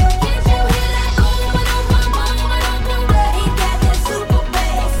 Can't you hear that boom, boom, boom, boom, boom, boom, boom? He got that super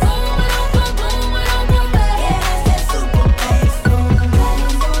bass. Boom, boom, boom, boom, boom, boom, boom. Yeah, that's that super bass. Boom, boom,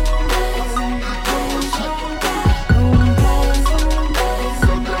 boom, boom.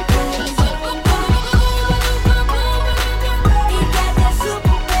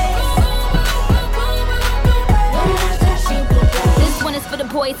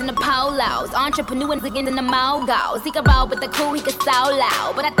 boys in the polos. Entrepreneur and in the mogos. He can roll with the crew, he can so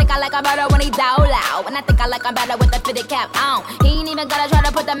loud. But I think I like him better when he down loud. And I think I like him better with the fitted cap on. He ain't even gotta try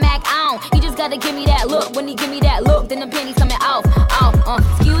to put the Mac on. He just gotta give me that look. When he give me that look, then the panties coming off.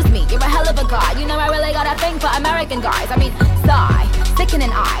 Excuse me, you're a hell of a guy. You know I really got a thing for American guys. I mean, sigh,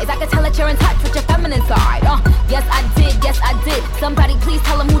 sickening eyes. I can tell that you're in touch with your feminine side. Yes I did. Somebody please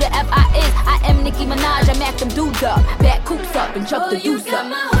tell him who the F I is. I am Nicki Minaj. I mack them dudes up, back coops up and chuck the deuce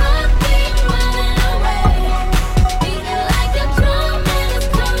up.